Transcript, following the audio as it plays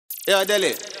Yo,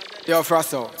 Delhi. Yo,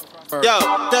 FrassOut. Yo,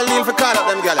 tell Neil for call up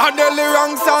them girls. And Delhi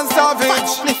Ranx and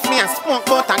Savage. Lift me and smoke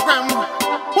about a gram.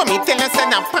 When me tell you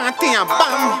send a party and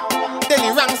bam.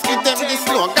 Delhi Ranx give them the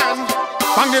slogan.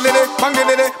 Bang the lady, bang the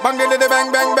lady, bang the lady,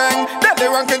 bang bang bang. Delhi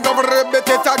Ranx can cover a bit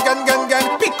it again, gang.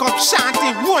 Pick up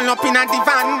shorty, roll up in a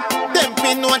divan. Them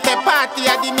me know the party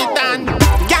a the midan.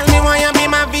 Girl, me want you be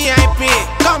my VIP.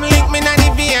 Come link me na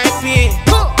the VIP.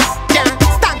 Yeah,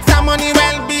 stack some money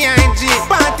well behind G.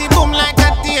 Party boom like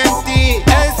a TNT.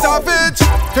 Hey Savage,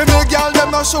 the big girl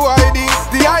them no show ID.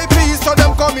 VIP so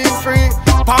them coming free.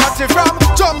 Party from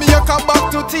Jamaica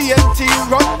back to TNT.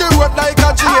 Run the road like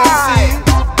a GMC.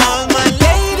 All my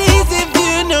ladies, if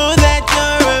you know that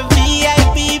you're a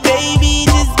VIP, baby,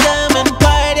 just come and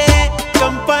party.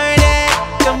 Come party,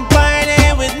 come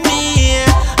party with me.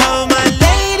 All my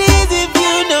ladies, if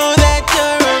you know that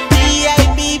you're a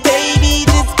VIP, baby,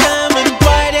 just come and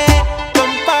party.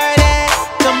 Come party,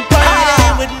 come party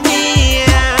with me.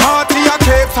 Party a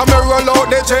cape, so me roll out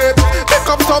the jeep. Pick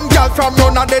up some girl from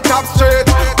round at the top street.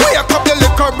 Wake up the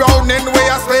liquor brown in where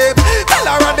you sleep. Tell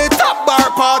her at the top bar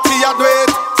party a do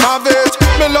it. Savage,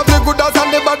 me love the gooders and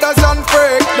the badders and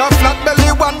freak. The flat belly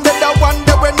one day, the one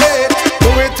day we need. Do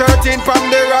it 13 from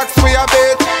the rocks we have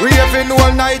it. Raving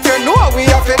all night, you know we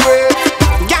have it with.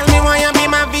 Girl, me want you be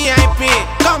my VIP.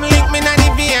 Come link me na the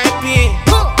VIP.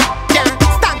 Yeah,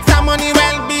 stack some money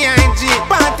well behind G.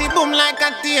 Party boom like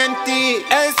a TNT.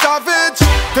 Hey Savage,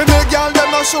 the big girl them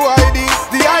no show ID.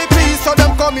 The IP so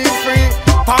them coming free.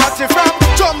 Party from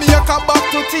Jamaica back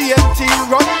to TNT.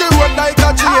 Run the road like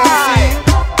a GMC.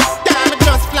 Damn,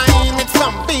 just flying with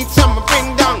some beats, some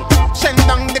bring down. Send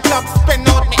down the club, spend